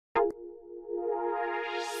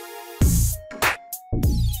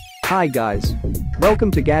Hi guys.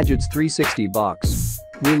 Welcome to Gadgets 360 Box.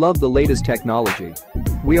 We love the latest technology.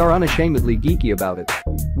 We are unashamedly geeky about it.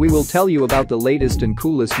 We will tell you about the latest and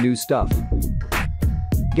coolest new stuff.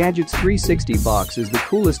 Gadgets 360 Box is the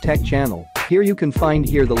coolest tech channel. Here you can find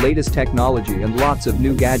the latest technology and lots of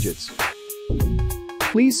new gadgets.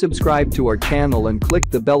 Please subscribe to our channel and click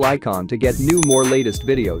the bell icon to get more latest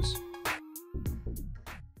videos.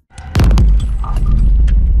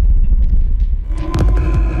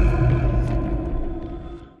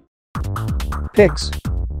 Pix.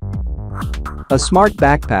 A smart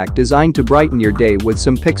backpack designed to brighten your day with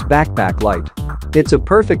some Pix Backpack Lite. It's a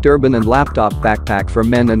perfect urban and laptop backpack for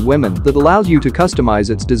men and women that allows you to customize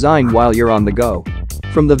its design while you're on the go.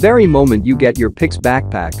 From the very moment you get your Pix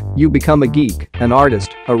backpack, you become a geek, an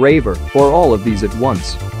artist, a raver, or all of these at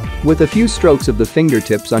once. With a few strokes of the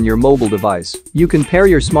fingertips on your mobile device, you can pair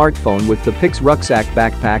your smartphone with the Pix Rucksack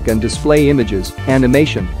backpack and display images,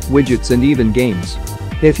 animation, widgets and even games.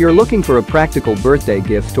 If you're looking for a practical birthday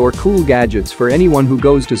gift or cool gadgets for anyone who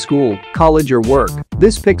goes to school, college or work,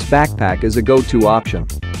 this Pix backpack is a go-to option.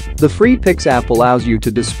 The free Pix app allows you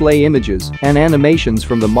to display images and animations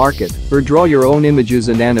from the market or draw your own images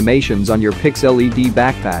and animations on your Pix LED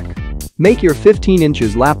backpack. Make your 15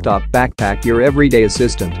 inches laptop backpack your everyday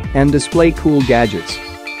assistant and display cool gadgets.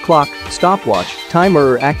 Clock, stopwatch, timer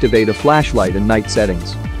or activate a flashlight in night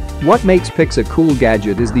settings. What makes Pix a cool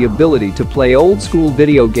gadget is the ability to play old-school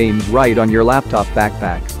video games right on your laptop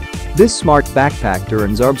backpack. This smart backpack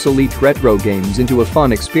turns obsolete retro games into a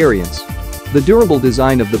fun experience. The durable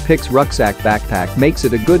design of the Pix Rucksack backpack makes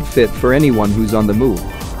it a good fit for anyone who's on the move.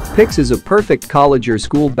 Pix is a perfect college or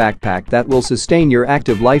school backpack that will sustain your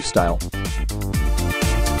active lifestyle.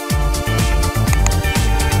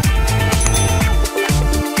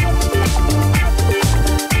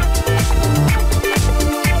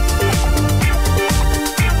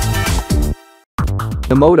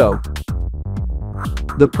 Emoto.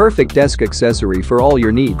 The perfect desk accessory for all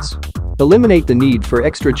your needs. Eliminate the need for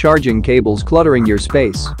extra charging cables cluttering your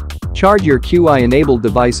space. Charge your QI-enabled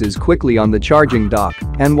devices quickly on the charging dock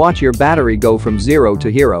and watch your battery go from 0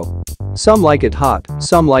 to hero. Some like it hot,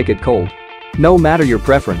 some like it cold. No matter your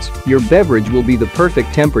preference, your beverage will be the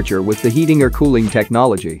perfect temperature with the heating or cooling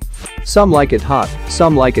technology. Some like it hot,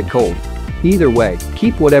 some like it cold. Either way,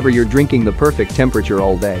 keep whatever you're drinking the perfect temperature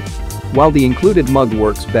all day. While the included mug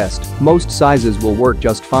works best, most sizes will work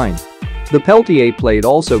just fine. The Peltier plate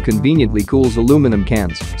also conveniently cools aluminum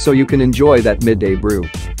cans, so you can enjoy that midday brew.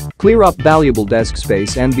 Clear up valuable desk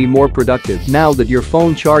space and be more productive now that your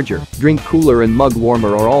phone charger, drink cooler and mug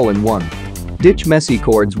warmer are all in one. Ditch messy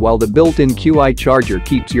cords while the built-in QI charger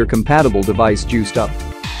keeps your compatible device juiced up.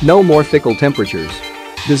 No more fickle temperatures.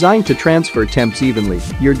 Designed to transfer temps evenly,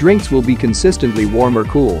 your drinks will be consistently warm or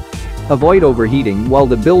cool. Avoid overheating while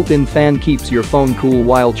the built-in fan keeps your phone cool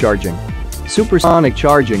while charging. Supersonic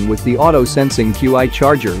charging with the auto-sensing QI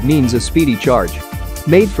charger means a speedy charge.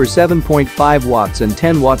 Made for 7.5 watts and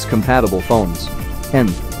 10 watts compatible phones. End.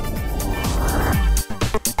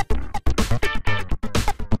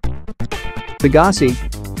 Pegassi.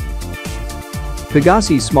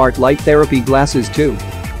 Pegassi Smart Light Therapy Glasses 2.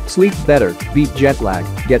 Sleep better, beat jet lag,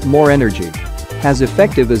 get more energy. As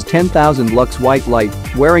effective as 10,000 lux white light,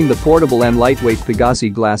 wearing the portable and lightweight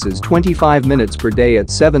Pegassi glasses 25 minutes per day at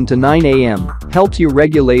 7 to 9 a.m. helps you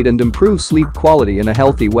regulate and improve sleep quality in a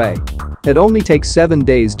healthy way. It only takes 7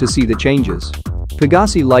 days to see the changes.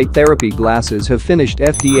 Pegassi Light Therapy glasses have finished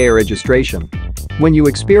FDA registration. When you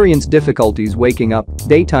experience difficulties waking up,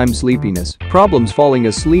 daytime sleepiness, problems falling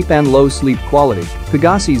asleep and low sleep quality,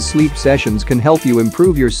 Pegassi's sleep sessions can help you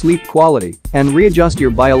improve your sleep quality and readjust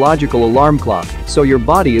your biological alarm clock so your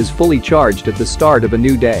body is fully charged at the start of a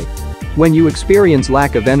new day. When you experience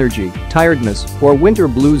lack of energy, tiredness, or winter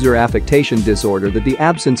blues or affectation disorder that the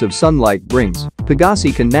absence of sunlight brings,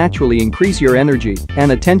 Pegassi can naturally increase your energy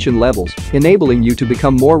and attention levels, enabling you to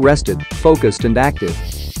become more rested, focused and active.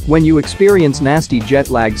 When you experience nasty jet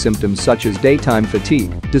lag symptoms such as daytime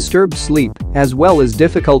fatigue, disturbed sleep, as well as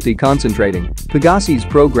difficulty concentrating, Pegassi's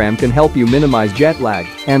program can help you minimize jet lag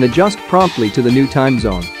and adjust promptly to the new time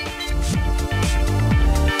zone.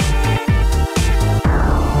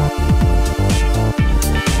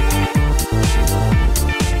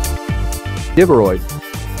 Divoroid.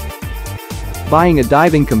 Buying a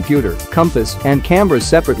diving computer, compass, and cameras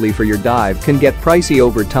separately for your dive can get pricey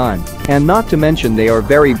over time, and not to mention they are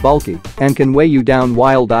very bulky and can weigh you down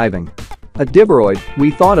while diving. At Divoroid, we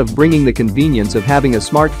thought of bringing the convenience of having a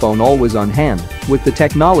smartphone always on hand with the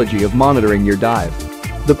technology of monitoring your dive.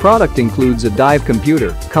 The product includes a dive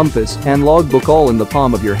computer, compass, and logbook all in the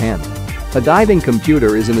palm of your hand. A diving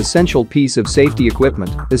computer is an essential piece of safety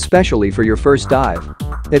equipment, especially for your first dive.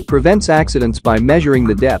 It prevents accidents by measuring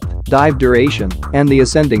the depth, dive duration, and the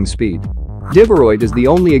ascending speed. Divoroid is the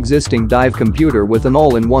only existing dive computer with an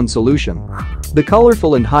all-in-one solution. The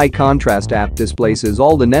colorful and high-contrast app displays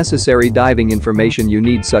all the necessary diving information you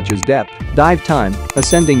need, such as depth, dive time,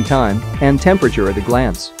 ascending time, and temperature at a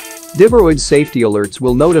glance. Divoroid's safety alerts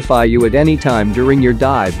will notify you at any time during your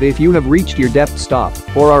dive if you have reached your depth stop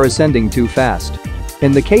or are ascending too fast.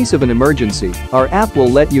 In the case of an emergency, our app will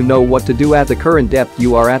let you know what to do at the current depth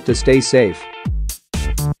you are at to stay safe.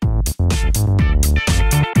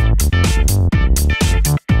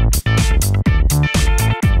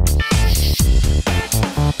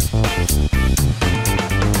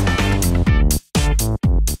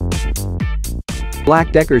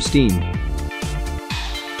 Black Decker Steam.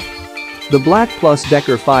 The Black Plus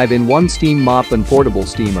Decker 5-in-1 Steam Mop and Portable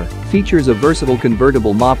Steamer features a versatile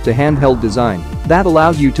convertible mop to handheld design that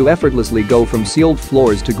allows you to effortlessly go from sealed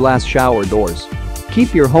floors to glass shower doors.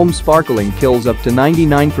 Keep your home sparkling, kills up to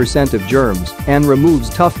 99% of germs, and removes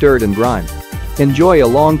tough dirt and grime. Enjoy a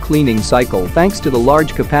long cleaning cycle thanks to the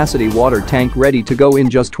large capacity water tank, ready to go in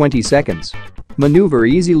just 20 seconds. Maneuver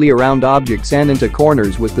easily around objects and into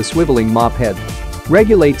corners with the swiveling mop head.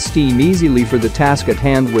 Regulate steam easily for the task at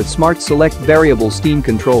hand with Smart Select Variable Steam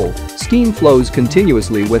Control. Steam flows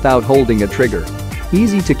continuously without holding a trigger.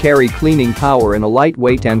 Easy to carry cleaning power and a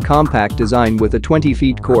lightweight and compact design with a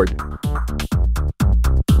 20-feet cord.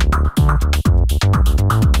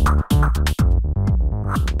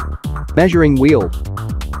 Measuring wheel.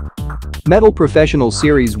 Metal Professional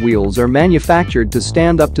Series wheels are manufactured to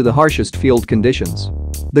stand up to the harshest field conditions.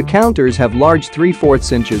 The counters have large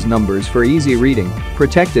 3/4 inches numbers for easy reading,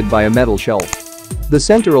 protected by a metal shelf. The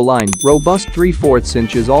center-aligned, robust 3/4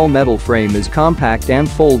 inches all-metal frame is compact and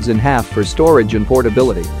folds in half for storage and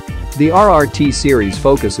portability. The RRT series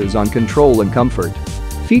focuses on control and comfort.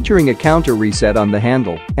 Featuring a counter reset on the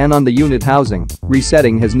handle and on the unit housing,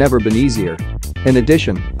 resetting has never been easier. In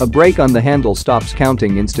addition, a brake on the handle stops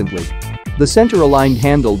counting instantly. The center-aligned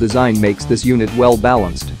handle design makes this unit well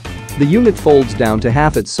balanced. The unit folds down to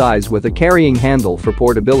half its size with a carrying handle for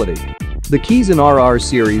portability. The Keys and RR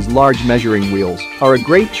Series large measuring wheels are a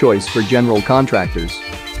great choice for general contractors.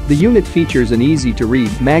 The unit features an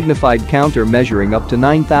easy-to-read magnified counter measuring up to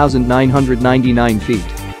 9,999 feet.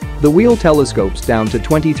 The wheel telescopes down to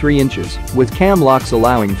 23 inches, with cam locks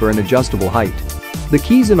allowing for an adjustable height. The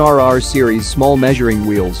Keys and RR Series small measuring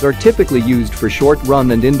wheels are typically used for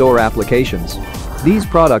short-run and indoor applications. These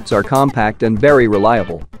products are compact and very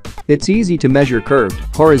reliable. It's easy to measure curved,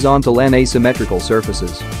 horizontal and asymmetrical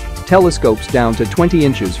surfaces. Telescopes down to 20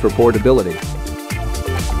 inches for portability.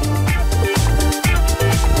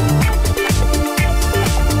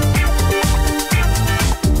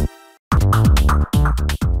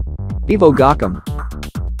 Evo Gacam.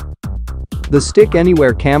 The stick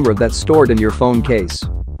anywhere camera that's stored in your phone case.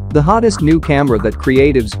 The hottest new camera that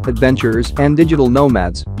creatives, adventurers, and digital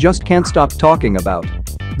nomads just can't stop talking about.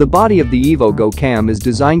 The body of the Evo Gacam is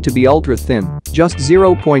designed to be ultra-thin, just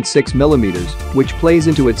 0.6 millimeters, which plays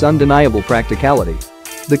into its undeniable practicality.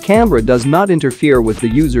 The camera does not interfere with the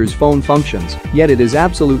user's phone functions, yet it is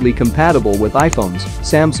absolutely compatible with iPhones,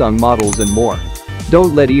 Samsung models and more.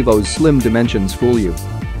 Don't let Evo's slim dimensions fool you.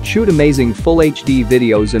 Shoot amazing Full HD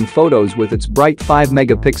videos and photos with its bright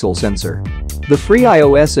 5-megapixel sensor. The free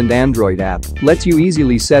iOS and Android app lets you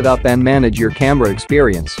easily set up and manage your camera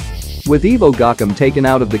experience. With Evo Gacam taken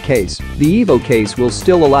out of the case, the Evo case will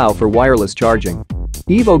still allow for wireless charging.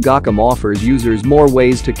 Evo Gacam offers users more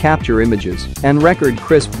ways to capture images and record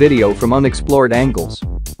crisp video from unexplored angles.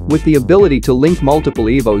 With the ability to link multiple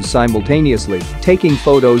Evos simultaneously, taking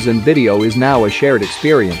photos and video is now a shared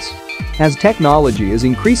experience. As technology is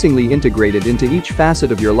increasingly integrated into each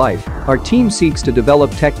facet of your life, our team seeks to develop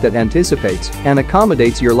tech that anticipates and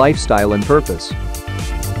accommodates your lifestyle and purpose.